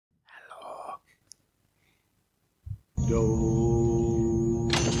Do,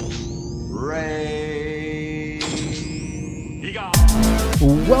 re.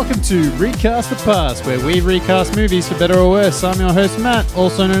 Welcome to Recast the Past, where we recast movies for better or worse. I'm your host Matt,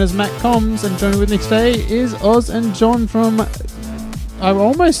 also known as Matt Combs, and joining with me today is Oz and John from... I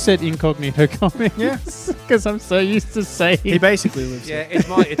almost said Incognito Comics. Yes. Because I'm so used to saying... He basically lives Yeah, here.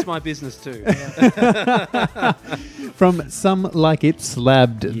 it's my business too. From Some Like It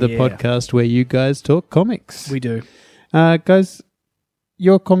Slabbed, the Yeah. podcast where you guys talk comics. We do. Guys,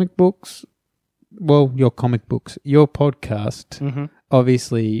 your comic books... Well, your podcast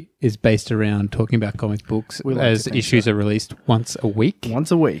obviously is based around talking about comic books We like as to think issues so. are released once a week.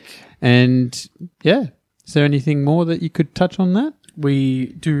 Once a week. And yeah, is there anything more that you could touch on that?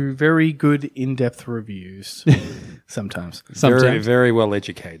 We do very good in-depth reviews sometimes. Sometimes. Very, very well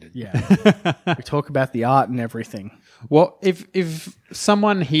educated. Yeah. We talk about the art and everything. Well, if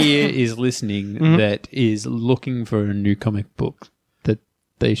someone here is listening that is looking for a new comic book that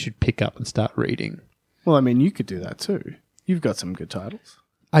they should pick up and start reading. Well, I mean, you could do that too. You've got some good titles.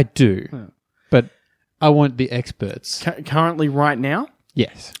 I do, Yeah. but I want the experts. Currently, right now,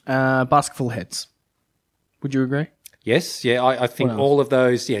 Yes. Basketball Heads. Would you agree? Yes, yeah, I think What else? all of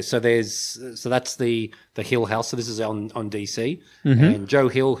those. Yeah, so that's the Hill House. So this is on DC, and Joe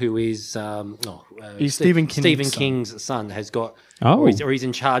Hill, who is He's Stephen King's son. King's son, has got Oh. or he's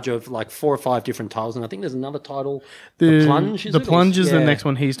in charge of like 4 or 5 different titles, and I think there's another title, The Plunge. The Plunge is the Yeah. next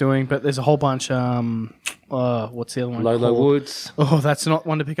one he's doing, but there's a whole bunch. What's the other one? Lolo called? Woods. Oh, that's not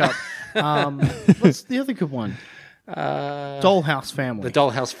one to pick up. What's the other good one? Dollhouse Family. The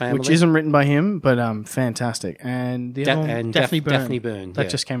Dollhouse Family, Which isn't written by him, but fantastic. And the other one, and Daphne Byrne. Daphne Byrne, That yeah.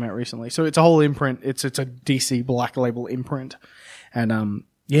 just came out recently. So it's a whole imprint. It's a DC Black Label imprint. And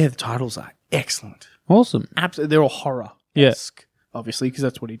the titles are excellent. Awesome. Absolutely, they're all horror-esque, obviously, because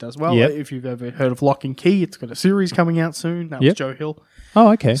that's what he does well. Yep. If you've ever heard of Lock and Key, it's got a series coming out soon. That was Yep. Joe Hill.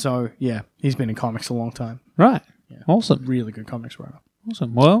 Oh, okay. So, yeah, he's been in comics a long time. Right. Awesome. Really good comics writer.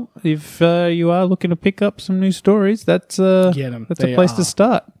 Awesome. Well, if you are looking to pick up some new stories, that's Get 'em. that's a They place are. to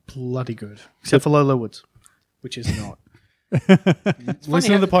start. Bloody good. Except for Lolo Woods, which is not.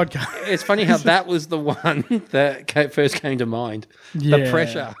 Listen how- to the podcast. It's funny how that was the one that first came to mind. The Yeah.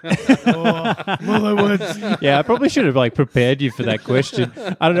 pressure. Lolo Woods. Yeah, I probably should have prepared you for that question.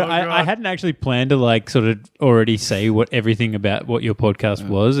 I don't know. I hadn't actually planned to sort of already say everything about what your podcast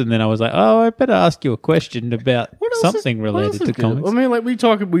was, and then I was like, oh, I better ask you a question about something related to comics. I mean,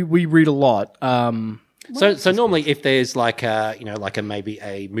 we read a lot. So normally, if there's maybe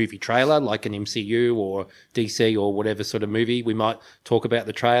a movie trailer, like an MCU or DC or whatever sort of movie, we might talk about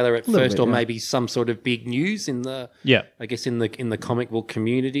the trailer at first, or maybe some sort of big news in the I guess in the comic book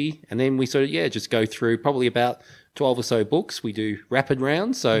community, and then we sort of just go through probably about 12 or so books. We do rapid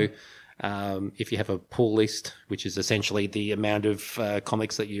rounds, so. If you have a pull list, which is essentially the amount of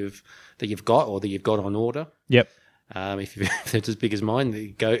comics that you've got or that you've got on order. Yep. If it's as big as mine,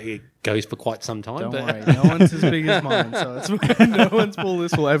 it goes for quite some time. Don't but worry, no one's as big as mine, so it's no one's pull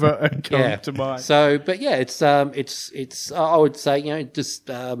list will ever come to mine. So, but yeah, it's I would say just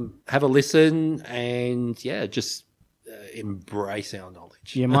have a listen and just embrace our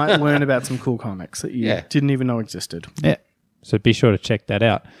knowledge. You might learn about some cool comics that you didn't even know existed. Yeah. So be sure to check that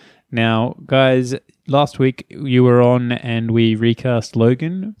out. Now, guys, last week you were on and we recast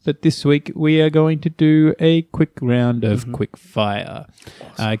Logan, but this week we are going to do a quick round of Quickfire.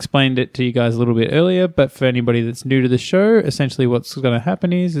 I explained it to you guys a little bit earlier, but for anybody that's new to the show, essentially what's going to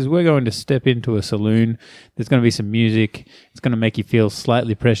happen is we're going to step into a saloon. There's going to be some music. It's going to make you feel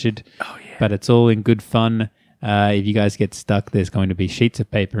slightly pressured, but it's all in good fun. If you guys get stuck, there's going to be sheets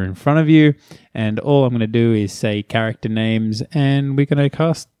of paper in front of you, and all I'm going to do is say character names, and we're going to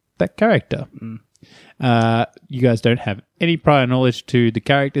cast that character. You guys don't have any prior knowledge to the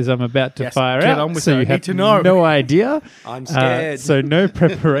characters I'm about to fire get out, on with so it. you I have need to know. no idea. I'm scared. So no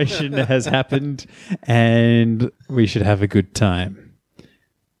preparation has happened, and we should have a good time.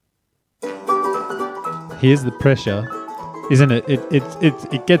 Here's the pressure, isn't it?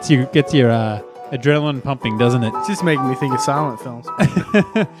 It gets your adrenaline pumping, doesn't it? It's just making me think of silent films. All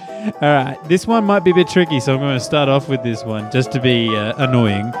right, this one might be a bit tricky, so I'm going to start off with this one just to be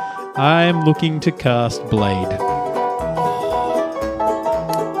annoying. I'm looking to cast Blade.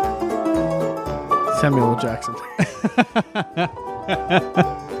 Samuel L. Jackson.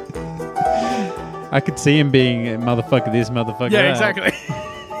 I could see him being motherfucker this, motherfucker Yeah, that. exactly.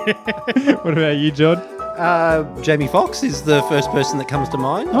 What about you, John? Jamie Foxx is the first person that comes to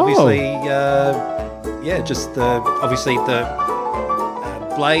mind. Oh. Obviously, obviously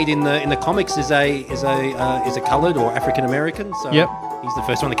the Blade in the comics is a coloured or African American. So Yep. he's the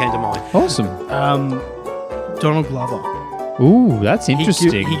first one that came to mind. Awesome. Donald Glover. Ooh, that's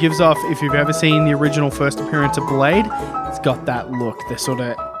interesting. He gives off, if you've ever seen the original first appearance of Blade, it's got that look. They're sort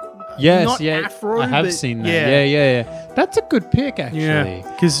of yes, not yeah, afro, I have but seen that. Yeah. That's a good pick, actually. Yeah,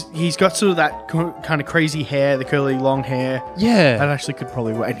 because he's got sort of that kind of crazy hair, the curly long hair. Yeah. That actually could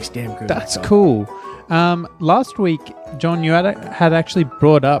probably work. And he's damn good. That's cool. Last week, John, you had actually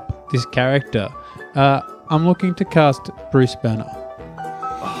brought up this character. I'm looking to cast Bruce Banner.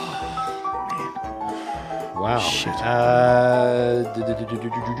 Wow. Shit.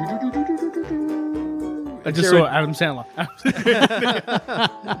 I just Jared- saw Adam Sandler.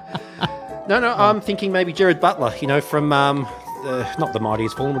 No, I'm thinking maybe Jared Butler, from not The Mighty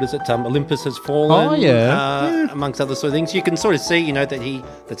Has Fallen, what is it? Olympus Has Fallen. Oh, yeah. Amongst other sort of things. You can sort of see,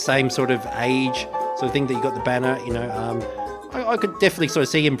 that same sort of age sort of thing that you got the banner, I could definitely sort of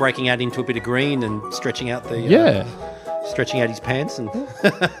see him breaking out into a bit of green and stretching out stretching out his pants and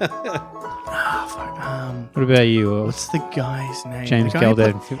What about you? What's the guy's name? James The guy who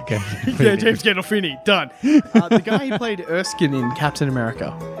Gandolfini. yeah, James Gandolfini. Done. The guy who played Erskine in Captain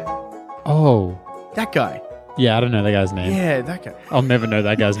America. Oh. That guy. Yeah, I don't know that guy's name. Yeah, that guy. I'll never know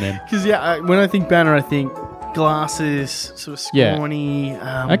that guy's name. Because, when I think Banner, I think glasses, sort of scrawny.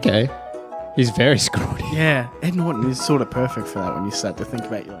 Okay. He's very scrawny. Yeah. Ed Norton is sort of perfect for that when you start to think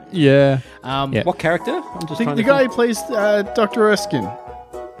about it. Yeah. Yeah. what character? I'm just I think trying the to guy who plays Dr. Erskine.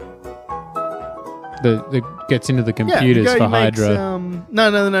 The gets into the Yeah, computers the guy for who makes, Hydra. No.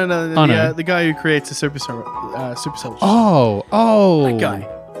 Oh, no. The guy who creates the super soldier. Oh. That guy.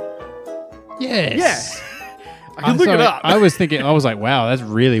 Yes. Yeah. I I'm can look sorry. it up. I was like, wow, that's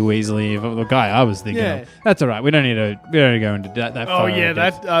really Weasley. The guy I was thinking Yeah. of. That's all right. We don't need to go into that Oh far. yeah, I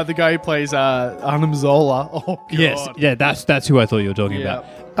guess. that the guy who plays Arnim Zola. Oh god. Yes, yeah, that's who I thought you were talking Yeah. about.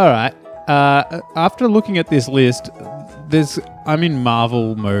 All right. After looking at this list, I'm in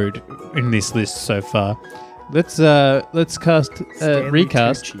Marvel mode in this list so far. Let's cast Stanley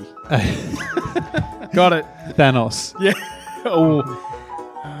recast Tucci. Got it. Thanos. Yeah. Oh.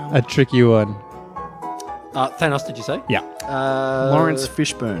 A tricky one. Thanos, did you say? Yeah. Lawrence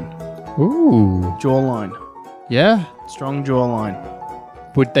Fishburne. Ooh. Jawline. Yeah. Strong jawline.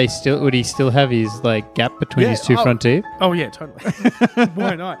 Would he still have his gap between his two front teeth? Oh yeah, totally.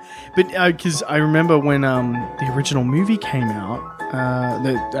 Why not? But because I remember when the original movie came out,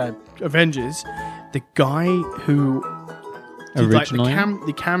 the Avengers, the guy who did, Originally?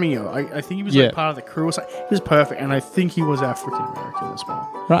 the cameo, I think he was Yeah. part of the crew or something. He was perfect, and I think he was African American as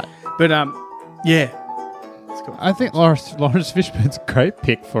well. Right. But yeah, it's cool. I think Lawrence Fishburne's a great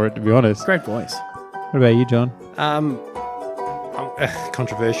pick for it, to be honest. Great voice. What about you, John?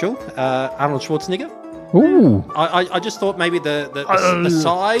 Controversial. Arnold Schwarzenegger. Ooh. I just thought maybe the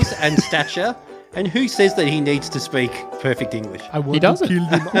size and stature. And who says that he needs to speak perfect English? I want He doesn't. to kill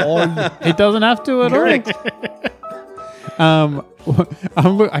them all. He doesn't have to at Correct. all.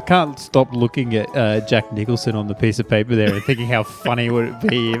 I can't stop looking at Jack Nicholson on the piece of paper there and thinking how funny would it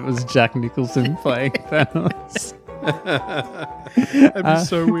be if it was Jack Nicholson playing Thanos. That'd be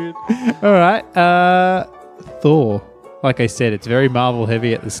so weird. All right. Thor. Like I said, it's very Marvel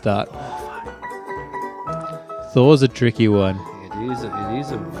heavy at the start. Thor's a tricky one. It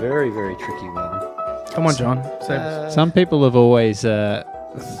is a very, very tricky one. Come on, John. Save us. Some people have always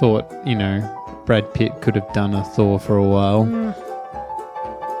thought, Brad Pitt could have done a Thor for a while.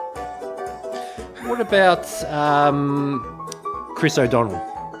 What about Chris O'Donnell?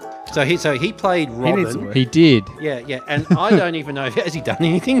 So he played needs to Robin. work. He did. Yeah. And I don't even know, has he done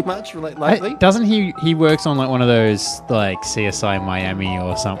anything much lately? Doesn't he works on one of those CSI Miami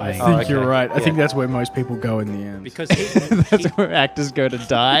or something? I think okay. you're right. I Yeah. think that's where most people go in the end. Because That's where actors go to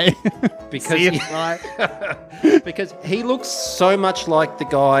die. because he looks so much like the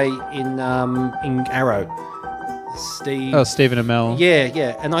guy in Arrow, Steve. Oh, Stephen Amell.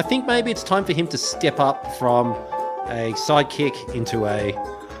 Yeah, and I think maybe it's time for him to step up from a sidekick into a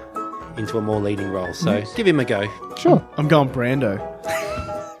more leading role. So give him a go. Sure. I'm going Brando.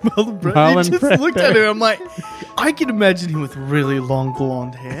 Marlon Brando. Marlon You just Brando. looked at him. I'm like, I can imagine him with really long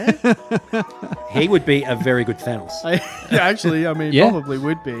blonde hair. He would be a very good Thanos. Actually, Yeah. probably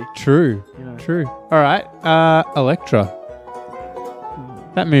would be. True. Yeah. True. All right. Elektra.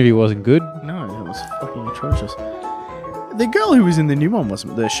 That movie wasn't good. No, it was fucking atrocious. The girl who was in the new one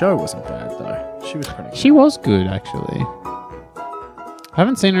the show wasn't bad though. She was pretty good. She was good, actually. I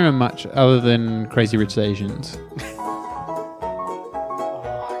haven't seen her in much other than Crazy Rich Asians.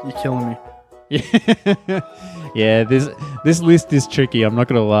 You're killing me. Yeah, this list is tricky. I'm not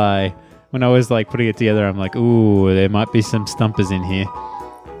gonna lie. When I was putting it together, I'm like, ooh, there might be some stumpers in here.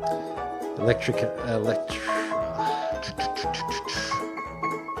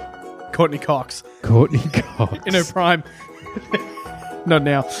 Courtney Cox Courtney Cox. in her prime. Not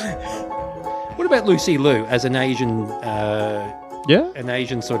now. What about Lucy Liu as an Asian? Yeah. An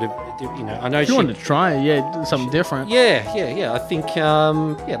Asian sort of, I know If you wanted to try, something different. Yeah. I think,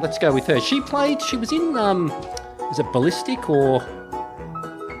 let's go with her. She was in, is it Ballistic or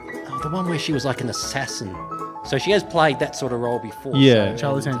the one where she was like an assassin? So she has played that sort of role before. Yeah. So,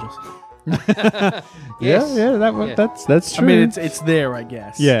 Charlie's Angels. Yes. Yeah. Yeah. That's true. I mean, it's there, I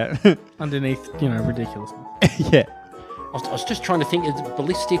guess. yeah. Underneath, ridiculous. yeah. I was just trying to think of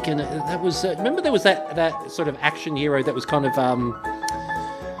Ballistic, and that was remember there was that sort of action hero that was kind of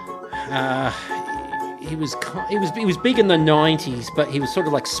he was big in the 90s, but he was sort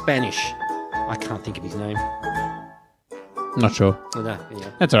of like Spanish. I can't think of his name. Not sure. Oh, no, yeah.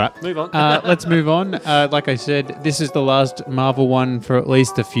 That's all right. Move on. Let's move on. Like I said, this is the last Marvel one for at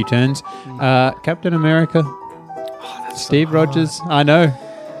least a few turns. Captain America. Steve Rogers. I know.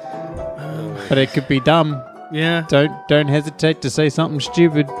 But it could be dumb. Yeah. Don't hesitate to say something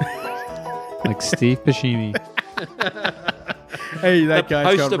stupid. Like Steve Buscemi. Hey, that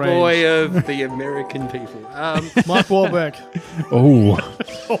guy's got Poster range. boy of the American people. Mark Wahlberg. Oh.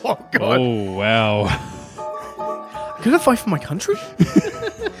 Oh, God. Oh, wow. Could I fight for my country?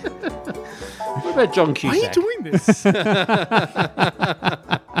 What about John Why are you Cusack? doing this?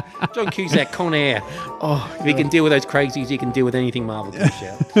 John Cusack, Con Air. Oh, If he can deal with those crazies, he can deal with anything Marvel can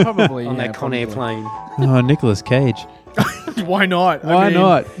shout. probably On that Con Air plane. Oh, Nicolas Cage. Why not? Why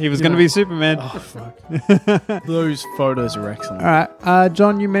not? He was going to be Superman. Oh, fuck. Those photos are excellent. All right.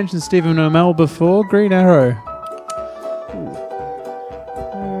 John, you mentioned Stephen Amell before. Green Arrow.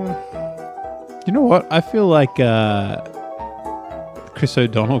 You know what? I feel like Chris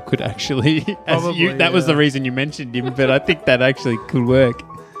O'Donnell could actually... Probably, that was the reason you mentioned him, but I think that actually could work.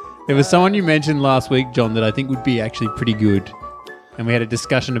 There was someone you mentioned last week, John, that I think would be actually pretty good. And we had a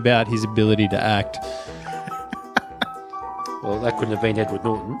discussion about his ability to act. Well, that couldn't have been Edward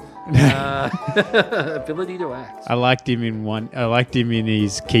Norton. Ability to act. I liked him in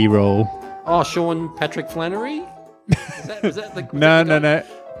his key role. Oh, Sean Patrick Flannery? Was that the... No.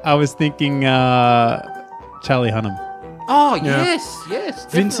 I was thinking Charlie Hunnam. Oh, Yeah. yes,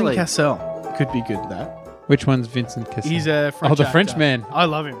 Vincent definitely. Cassel could be good at that. Which one's Vincent Cassel? He's a French the actor. Frenchman. I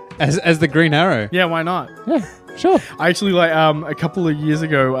love him. As the Green Arrow. Yeah, why not? Yeah, sure. I actually like a couple of years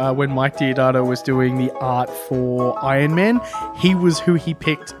ago when Mike Diodato was doing the art for Iron Man, he was who he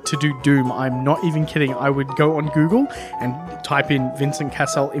picked to do Doom. I'm not even kidding. I would go on Google and type in Vincent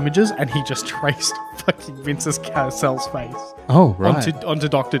Cassel images, and he just traced fucking Vincent Cassel's face Oh, right. onto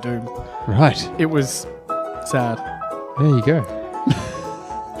Doctor Doom. Right. It was sad. There you go.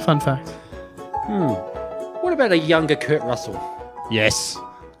 Fun fact. What about a younger Kurt Russell? Yes.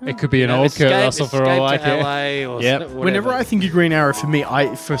 It could be an old Kurt Russell for all I care. LA or Yep. whatever. Whenever I think of Green Arrow, for me,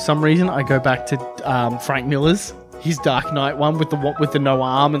 for some reason I go back to Frank Miller's. His Dark Knight one with the no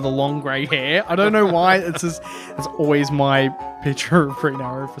arm and the long grey hair. I don't know why. It's always my picture of Green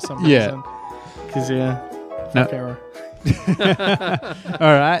Arrow for some reason. Because fuck Arrow.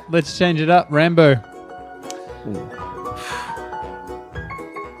 All right, let's change it up. Rambo.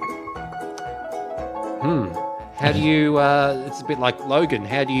 How do you? It's a bit like Logan.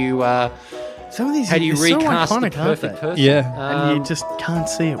 How do you? Some of these How do you they're so recast iconic, the aren't perfect they? person? Yeah. And you just can't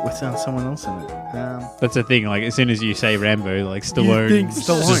see it without someone else in it. That's the thing. Like, as soon as you say Rambo, like, You Stallone. think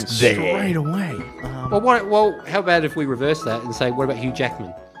Stallone just there. straight away. Well, how about if we reverse that and say, what about Hugh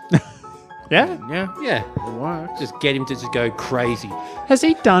Jackman? Yeah? Yeah, Yeah, it works. just get him to just go crazy. Has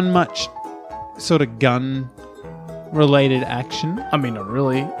he done much sort of gun-related action? I mean, not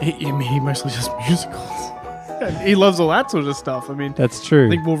really. He mostly does musicals. And he loves all that sort of stuff. I mean, That's true.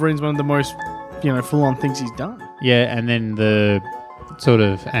 I think Wolverine's one of the most, full-on things he's done. Yeah, and then the sort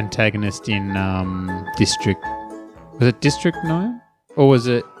of antagonist in District... Was it District 9? Or was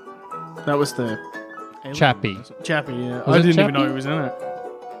it... That was the... alien. Chappie. Chappie, yeah. Was I it didn't even Chappie? know he was in it.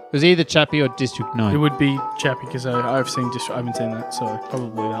 It was either Chappie or District 9. It would be Chappie because I haven't seen that, so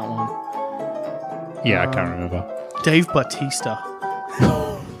probably that one. Yeah, I can't remember. Dave Bautista.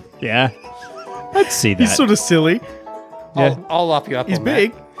 Yeah. I'd see that. He's sort of silly. Yeah. I'll up you up He's on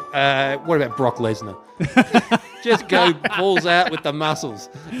big. that. What about Brock Lesnar? Just go balls out with the muscles.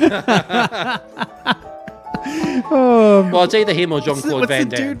 Well, it's either him or Jean-Claude Van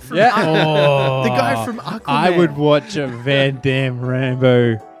the Damme. dude from Yeah. Oh, the guy from Aquaman. I would watch a Van Damme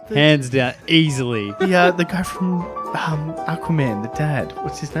Rambo hands down easily. The guy from Aquaman, the dad.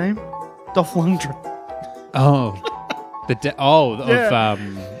 What's his name? Dolph Lundgren. Oh, Yeah.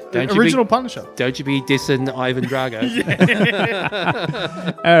 Don't The you original Punisher. Don't you be dissing Ivan Drago.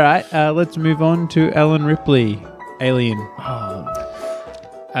 All right, let's move on to Ellen Ripley, Alien.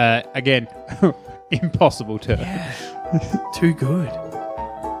 Again, impossible to. Too good.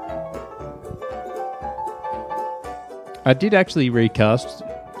 I did actually recast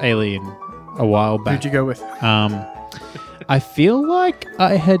Alien a while back. Who'd you go with? I feel like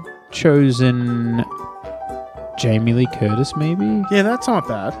I had chosen Jamie Lee Curtis, maybe. Yeah, that's not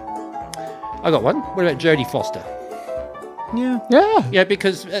bad. I got one. What about Jodie Foster? Yeah. Yeah. Yeah,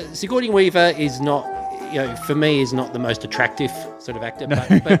 because Sigourney Weaver is not, for me, is not the most attractive sort of actor.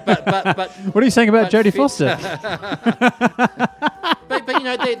 But What are you saying about but Jodie fits- Foster?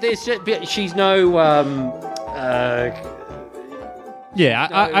 there's she's no. Yeah,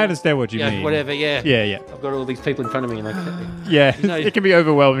 I understand what you Yeah, mean. whatever. Yeah. Yeah. I've got all these people in front of me, and Yeah, know- it can be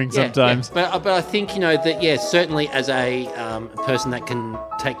overwhelming Yeah, sometimes. yeah. But I think that certainly as a person that can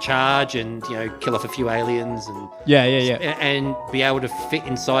take charge and kill off a few aliens and Yeah. and be able to fit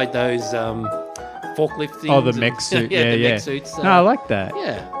inside those forklift things. Oh, the and- mech suit. the Yeah. mech suits. No, I like that.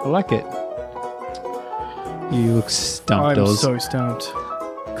 Yeah. I like it. You look stumped, I'm Oz. so stumped.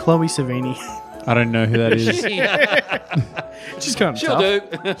 Chloe Savini. I don't know who that is. She's kind of She'll tough.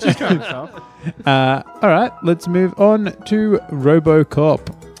 do. She's kind of tough. All right, let's move on to RoboCop.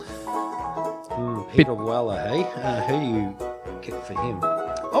 Peter Weller, hey? Who do you get for him?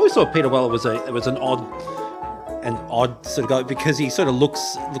 I always thought Peter Weller was an odd sort of guy because he sort of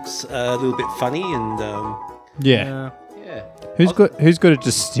looks a little bit funny and Yeah. yeah. Who's got a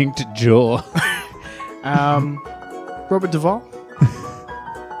distinct jaw? Robert Duvall.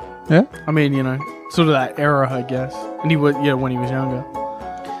 Yeah. I mean, sort of that era, I guess. And he was, when he was younger.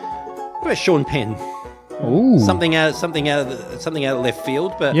 What about Sean Penn? Ooh. Something out of left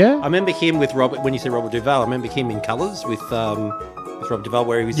field, but Yeah. I remember him with Robert. When you said Robert Duvall, I remember him in Colours with Robert Duvall,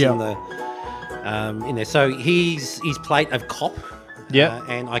 where he was in there. So he's played a cop. Yeah.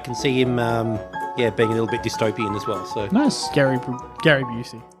 And I can see him, being a little bit dystopian as well. So Nice. Gary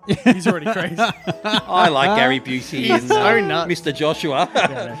Busey. He's already crazy. I like Gary Busey and so nuts. Mr. Joshua.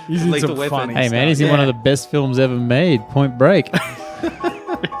 He's in Lethal some Weapon. funny Hey man, stuff. he's in one of the best films ever made, Point Break. All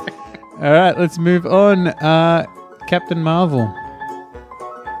right, let's move on. Captain Marvel,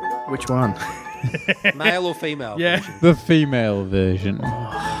 Which one? Male or female? Yeah. version? the female version.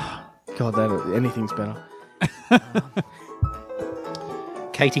 God, anything's better.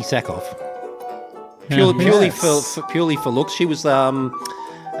 Katie Sackhoff. Yeah. Purely for looks. She was Starbuck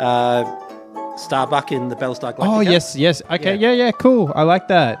in the Battlestar Galactica. Oh yes. Okay, yeah, cool. I like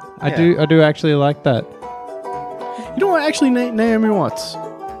that. I do actually like that. You know what? Actually, Naomi Watts.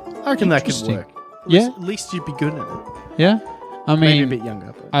 I reckon that could Interesting. work. Yeah. At least you'd be good at it. Yeah. I Maybe a mean, bit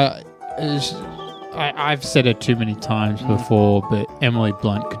younger. But. I've said it too many times before, but Emily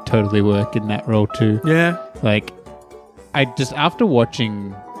Blunt could totally work in that role too. Yeah. Like, I just after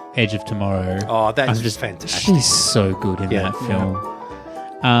watching Edge of Tomorrow, Oh, that's I'm just fantastic. She's so good in Yeah. that film.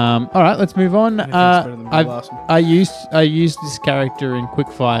 All right, let's move on. Anything's better than Brie Larson. I used this character in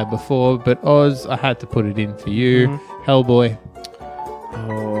Quickfire before, but Oz, I had to put it in for you. Hellboy.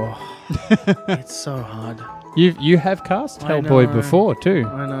 Oh, it's so hard. You have cast I Hellboy know. before too.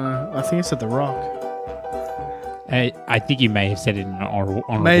 I know. I think I said The Rock. I think you may have said it in an honorable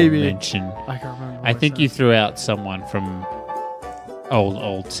Maybe. mention. I can't remember. I think you threw out someone from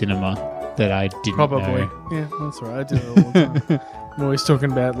old cinema that I didn't Probably. know. Yeah, that's right. I do it all the time. I'm always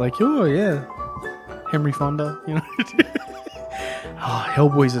talking about, Henry Fonda, Oh,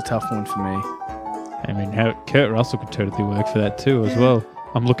 Hellboy's a tough one for me. I mean, Kurt Russell could totally work for that too as well.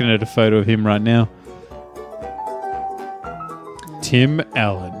 I'm looking at a photo of him right now. Tim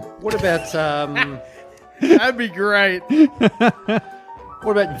Allen. What about That'd be great.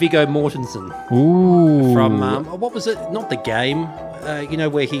 what about Viggo Mortensen Ooh. from what was it? Not The Game.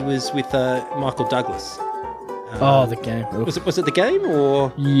 Where he was with Michael Douglas. The game. Was it The Game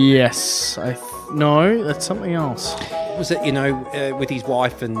or Yes. No, that's something else. was it with his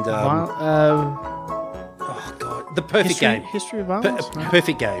wife and oh god, The Perfect Game. History of Violence? No?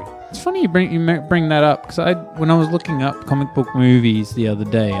 Perfect Game. It's funny you bring that up because when I was looking up comic book movies the other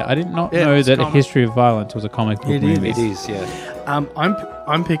day, I did not Yeah, know it's that A comic- History of Violence was a comic book It is. movie. It is, yeah.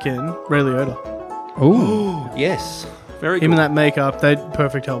 I'm picking Ray Liotta. Ooh, Yes. Very Him good. in that makeup, that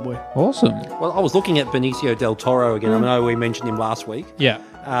perfect Hellboy. awesome. Well, I was looking at Benicio del Toro again. I know we mentioned him last week. Yeah,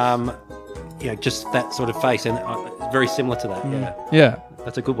 Just that sort of face, and very similar to that. Yeah, yeah,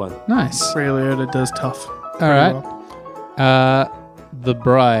 that's a good one. nice. Ray Liotta does tough. All right. The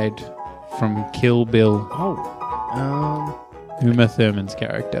Bride from Kill Bill, Oh. Uma Thurman's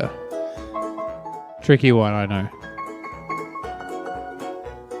character. Tricky one, I know.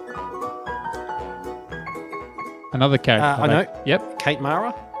 Another character. I know. Yep. Kate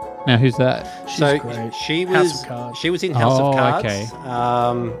Mara. Now, who's that? She's So great. she House was of Cards. she was in House of Oh, Cards. okay.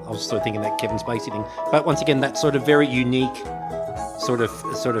 I was sort of thinking that Kevin Spacey thing, but once again, that sort of very unique sort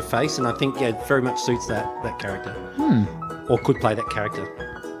of face, and I think very much suits that character, or could play that character.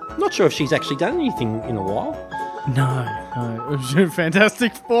 Not sure if she's actually done anything in a while. No. It was in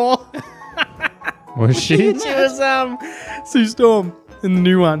Fantastic Four. Was she? She was Sue Storm in the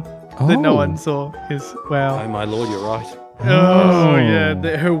new one that no Oh. one saw. Because Oh wow. my lord, you're right. Oh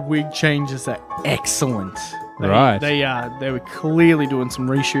yeah, her wig changes are excellent. Right. They were clearly doing some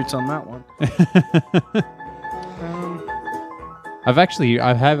reshoots on that one.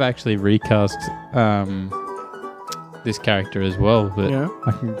 I have actually recast this character as well, but Yeah.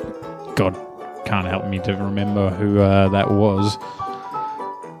 God can't help me to remember who that was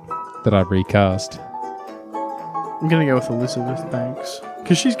that I recast. I'm gonna go with Elizabeth Banks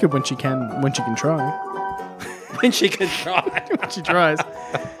because she's good when she can try. When she can try. When she tries.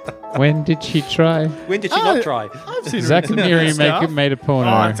 When did she try? When did she not try? I've seen Zack her and in Miri stuff. made a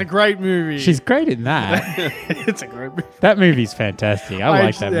porno. Oh, it's a great movie. She's great in that. It's a great movie. That movie's fantastic. I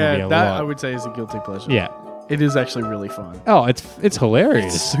like that movie a that lot. I would say is a guilty pleasure. Yeah. It is actually really fun. Oh, it's It's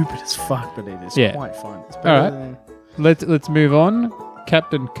hilarious. stupid as fuck, but it is Yeah. quite fun. It's All better right. than Let's move on.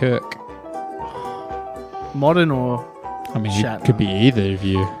 Captain Kirk. modern or I mean, Shatner. it could be either of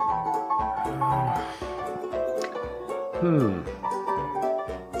you.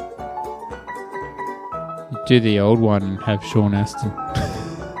 Do the old one and have Sean Astin.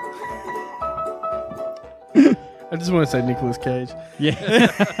 I just want to say Nicolas Cage.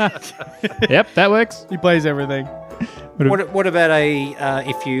 Yeah. Yep, that works. He plays everything. What about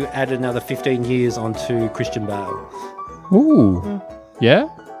if you add another 15 years onto Christian Bale? Ooh. Yeah?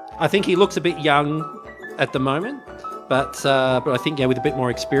 I think he looks a bit young at the moment, but I think with a bit more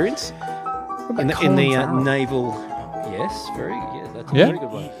experience in the Colin Farrell? naval. Yes, that's a Yeah. very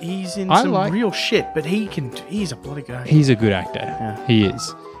good one. He's in I some like- real shit, but he's a bloody guy. He's a good actor. Yeah. He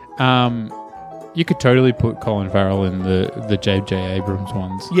is. You could totally put Colin Farrell in the J.J. Abrams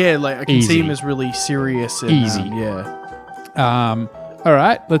ones. Yeah, like I can Easy. see him as really serious. And, Easy. yeah. All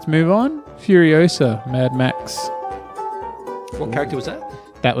right, let's move on. Furiosa, Mad Max. What character was that?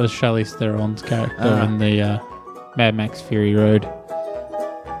 That was Charlize Theron's character in the Mad Max Fury Road.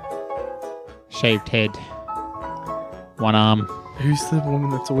 Shaved head. One arm. Who's the woman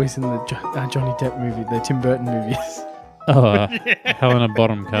that's always in the Johnny Depp movie, the Tim Burton movies? Oh, Helena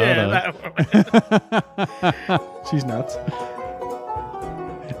Bonham Carter. Yeah, that woman. She's nuts.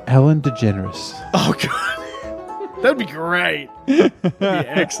 Ellen DeGeneres. Oh god, that'd be great. That'd be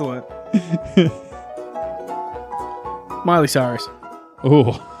excellent. Miley Cyrus.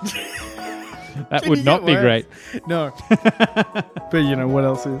 Oh, that Can would you not get be worse? great. No, but you know what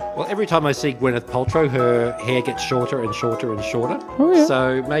else is? Well, every time I see Gwyneth Paltrow, her hair gets shorter and shorter and shorter. Oh, yeah.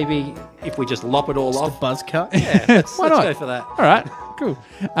 So maybe if we just lop it all The off, buzz cut. yeah, let's Why not? go for that. All right, cool.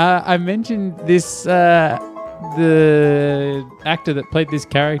 I mentioned this the actor that played this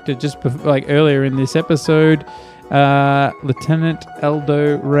character just earlier in this episode, Lieutenant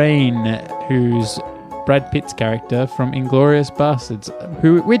Aldo Rain, who's Brad Pitt's character from Inglourious Bastards,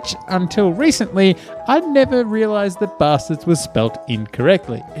 which until recently I'd never realised that Bastards was spelt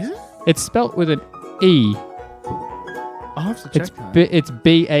incorrectly. Is it? It's spelt with an E. I'll have to check It's that. it's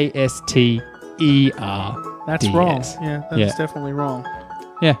Baster. That's DS. wrong. Yeah, that's Yeah. definitely wrong.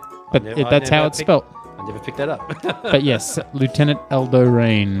 Yeah, but I that's how never it's picked- spelt. I never picked that up. But yes, Lieutenant Aldo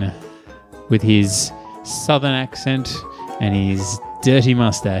Rain with his southern accent and his dirty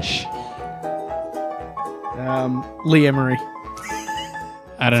mustache. Lee Emery.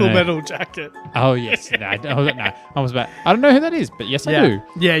 I don't Full know. Metal Jacket. Oh yes, no, I was about. I don't know who that is, but yes, I Yeah. do.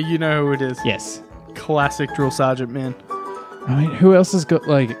 Yeah, you know who it is. Yes. Classic drill sergeant man. I mean, who else has got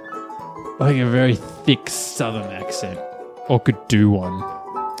like a very thick southern accent, or could do one?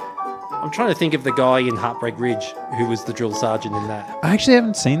 I'm trying to think of the guy in Heartbreak Ridge who was the drill sergeant in that. I actually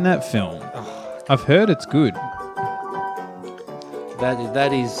haven't seen that film. I've heard it's good.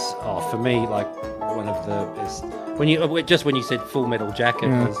 That is for me like one of the best. When you said Full Metal Jacket,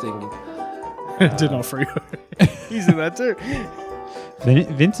 I was thinking D'Onofrio. He's in that too.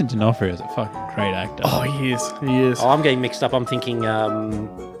 Vincent D'Onofrio is a fucking great actor. Oh, he is. He is. Oh, I'm getting mixed up. I'm thinking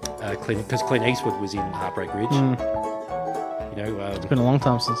because Clint Eastwood was in Heartbreak Ridge. You know, It's been a long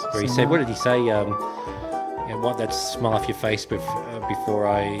time since. where he seen said, that. "What did he say? Wipe that smile off your face before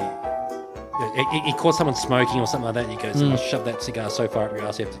I." He caught someone smoking or something like that, and he goes, "I'll shove that cigar so far up your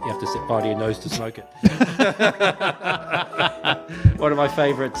ass, you have to set fire to your nose to smoke it." One of my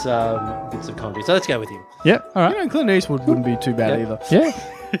favourite bits of comedy. So let's go with him. Yeah, all right. You know, Clint Eastwood wouldn't be too bad Yeah. either. Yeah,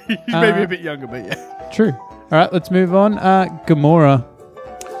 He's maybe a bit younger, but yeah. true. All right, let's move on. Gamora.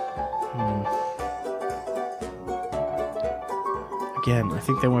 again, I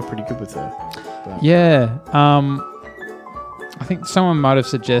think they went pretty good with her. But Yeah. I think someone might have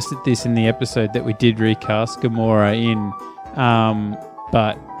suggested this in the episode that we did recast Gamora in,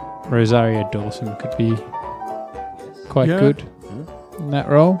 but Rosario Dawson could be quite Yeah. good in that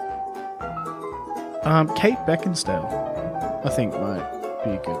role. Kate Beckinsale, I think, might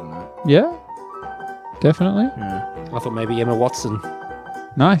be good in that. Yeah, definitely. Yeah. I thought maybe Emma Watson. Mm.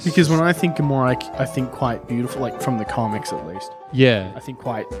 Nice. Because when I think Gamora, I think quite beautiful, like from the comics at least. yeah, I think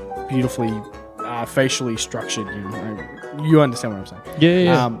quite beautifully, facially structured. You understand what I'm saying?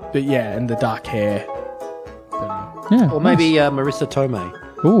 yeah. But yeah, and the dark hair. Yeah. Or maybe Marissa Tomei.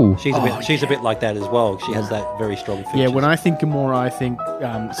 Ooh. She's a bit like that as well. She has that very strong features. Yeah, when I think Gamora, I think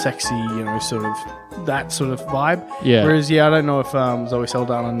sexy, sort of that sort of vibe. Yeah. Whereas, I don't know if Zoe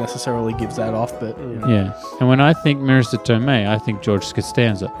Saldana necessarily gives that off, but Yeah. And when I think Marissa Tomei, I think George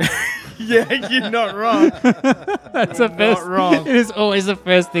Costanza. yeah, you're not wrong. That's the first. wrong. It is always the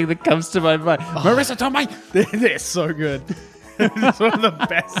first thing that comes to my mind. Marissa Tomei. They're so good. It's one of the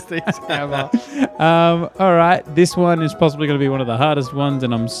best things ever. All right. This one is possibly going to be one of the hardest ones,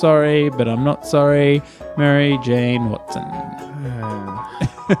 and I'm sorry, but I'm not sorry. Mary Jane Watson.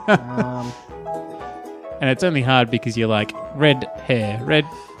 And it's only hard because you're like, red hair.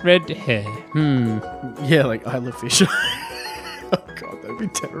 Yeah, like Isla Fisher. Oh god, that'd be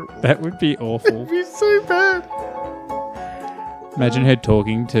terrible. That would be awful. That'd be so bad. Imagine her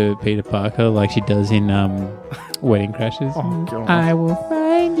talking to Peter Parker like she does in Wedding Crashers. Oh god. I will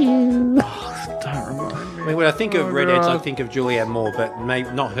find you. Don't remind me. I mean, when I think of redheads, I God. think of Julianne Moore, but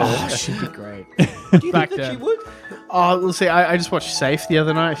maybe not her. Oh, she'd be great. Do you back think that then. she would? Oh, let's see. I just watched Safe the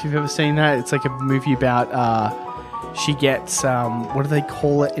other night. If you've ever seen that, it's like a movie about she gets what do they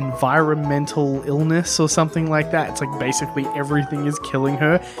call it? Environmental illness or something like that. It's like basically everything is killing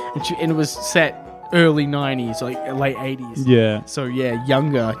her, and it was set early 90s, like late 80s. Yeah. So yeah,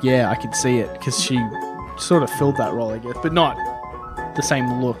 younger. Yeah, I could see it because she sort of filled that role, I guess, but not the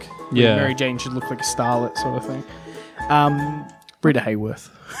same look. Yeah. Mary Jane should look like a starlet sort of thing. Rita Hayworth.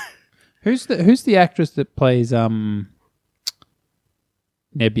 Who's the actress that plays Nebula?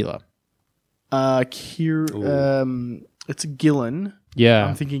 It's Gillan. Yeah.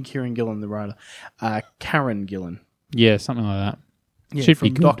 I'm thinking Kieran Gillan, the writer. Karen Gillan. Yeah, something like that. Yeah, Should from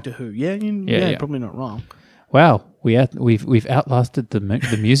be good. Doctor Who. Yeah, yeah. probably not wrong. Wow, we've outlasted the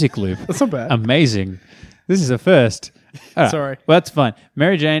music loop. That's not bad. Amazing. This is a first. All right. Sorry. Well, that's fine.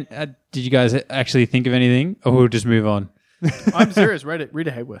 Mary Jane, did you guys actually think of anything, or we'll just move on? I'm serious. Rita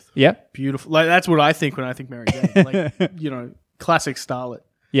Hayworth. Yep. Beautiful. Like that's what I think when I think Mary Jane. Like classic starlet.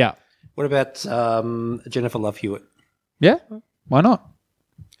 Yeah. What about Jennifer Love Hewitt? Yeah. Why not?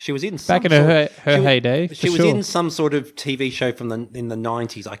 She was in some Back in sort- her she was- heyday. She for was sure. in some sort of TV show in the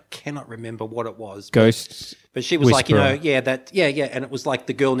 90s. I cannot remember what it was. Ghosts. But she was Whisperer. like, and it was like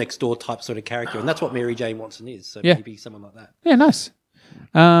the girl next door type sort of character, and that's what Mary Jane Watson is. So Yeah. maybe someone like that. Yeah, nice.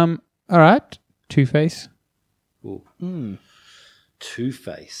 All right. Two-Face. Ooh.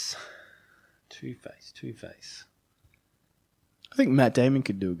 Two-Face. I think Matt Damon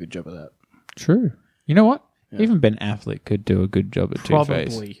could do a good job of that. True. You know what? Even Ben Affleck could do a good job at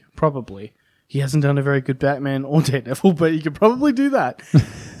Two-Face. Probably. He hasn't done a very good Batman or Daredevil, but he could probably do that.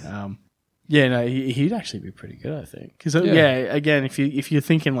 He'd actually be pretty good, I think. Because again, if you're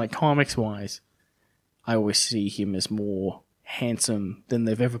thinking like comics wise, I always see him as more handsome than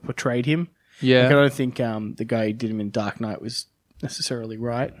they've ever portrayed him. Yeah. Like, I don't think the guy who did him in Dark Knight was necessarily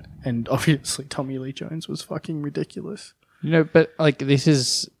right, and obviously Tommy Lee Jones was fucking ridiculous. But like this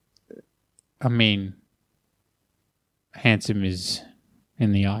is, I mean, handsome is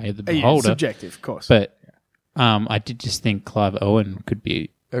in the eye of the beholder. Subjective, of course. But I did just think Clive Owen could be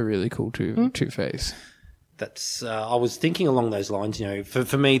a really cool Two-Face. That's I was thinking along those lines.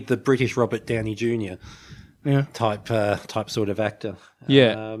 For me, the British Robert Downey Jr. type sort of actor.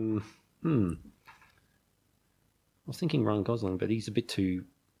 Yeah. I was thinking Ryan Gosling, but he's a bit too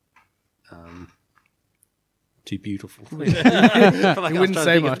beautiful. He wouldn't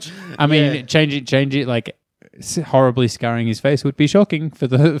say much. I mean, change it. Like horribly scarring his face would be shocking for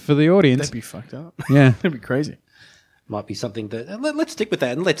the audience. That'd be fucked up. Yeah. That'd be crazy. Might be something that let's stick with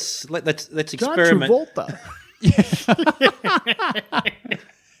that and let's John experiment. Travolta.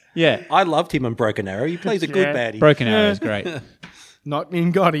 Yeah. I loved him in Broken Arrow. He plays a good baddie. Broken Arrow is great. Not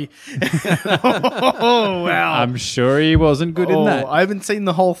in Gotti. Oh, wow. I'm sure he wasn't good in that. I haven't seen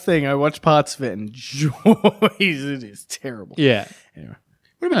the whole thing. I watched parts of it, and it is terrible. Yeah. Anyway.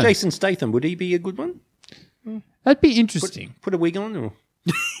 What about Jason Statham? Would he be a good one? That'd be interesting. Put a wig on, or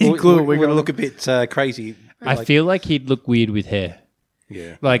Glue a wig would it on. look a bit crazy? I feel like he'd look weird with hair.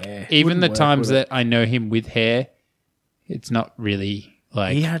 Yeah. Like, even wouldn't the work, times would it? that I know him with hair, It's not really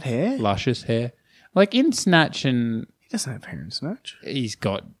like He had hair? luscious hair. Like in Snatch, and He doesn't have hair in Snatch. he's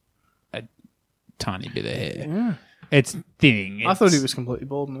got a tiny bit of hair. Yeah. It's thinning. I thought he was completely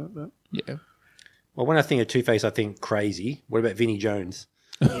bald in it, but... Yeah. Well, when I think of Two-Face, I think crazy. What about Vinnie Jones?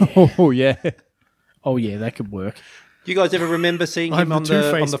 Oh, yeah. Oh, yeah, that could work. You guys ever remember seeing him on the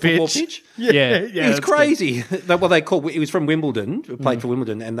Two-Face football bitch. pitch? Yeah. He was crazy. Well, they called. He was from Wimbledon. Played for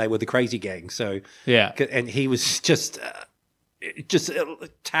Wimbledon, and they were the crazy gang. So Yeah. and he was just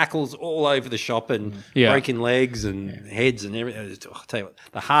tackles all over the shop and Yeah. breaking legs and heads and everything. I'll tell you what,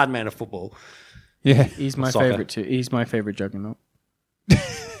 the hard man of football. Yeah. He's my Soccer. favourite too. He's my favourite juggernaut.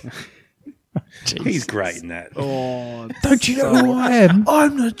 He's great in that. Oh, Don't you know who I am?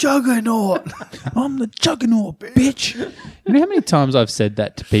 I'm the juggernaut. I'm the juggernaut, bitch. You know how many times I've said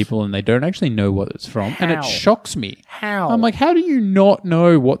that to people and they don't actually know what it's from? And it How? shocks me. How? I'm like, how do you not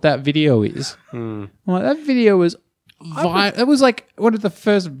know what that video is? I'm like, that video was... It was like one of the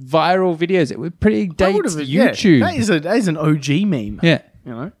first viral videos. It predates YouTube. Yeah, that is an OG meme. Yeah.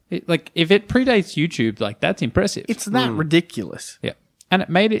 You know? Like, if it predates YouTube, like, that's impressive. It's that ridiculous. Yeah. And it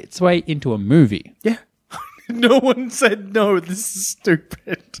made its way into a movie. Yeah. No one said no, this is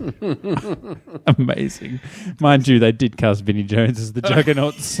stupid. Amazing. Mind you, they did cast Vinnie Jones as the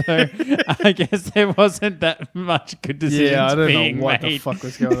Juggernaut, so I guess there wasn't that much good decisions Yeah, I don't being know what made. the fuck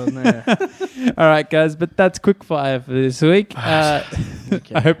was going on there. All right, guys, but that's Quickfire for this week. I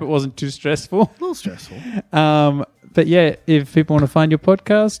hope it wasn't too stressful. A little stressful. But yeah, if people want to find your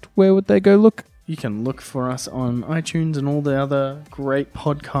podcast, where would they go look? You can look for us on iTunes and all the other great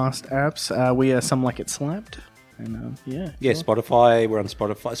podcast apps. We are Some Like It Slapped. And yeah. Yeah, Spotify. We're on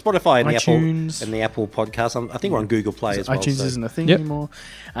Spotify and iTunes. the Apple Podcast. I think we're on Google Play as well. iTunes so. isn't a thing Yep. anymore.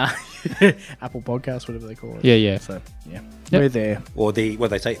 Apple Podcast, whatever they call it. Yeah. So, yeah. Yep. We're there. Or the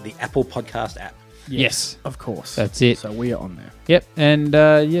Apple Podcast app. Yes. Of course. That's it. So we are on there. Yep, and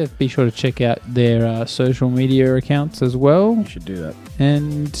be sure to check out their social media accounts as well. You should do that.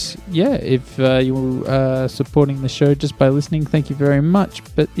 And yeah, if you are supporting the show just by listening, thank you very much.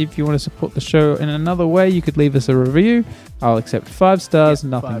 But if you want to support the show in another way, you could leave us a review. I'll accept 5 stars,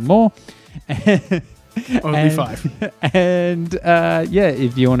 nothing 5. more. Only 5. And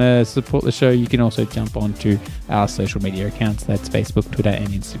if you want to support the show, you can also jump onto our social media accounts. That's Facebook, Twitter, and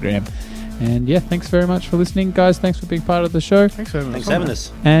Instagram. And yeah, thanks very much for listening, guys. Thanks for being part of the show. Thanks very much. Thanks for having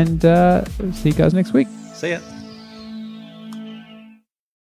us. And see you guys next week. See ya.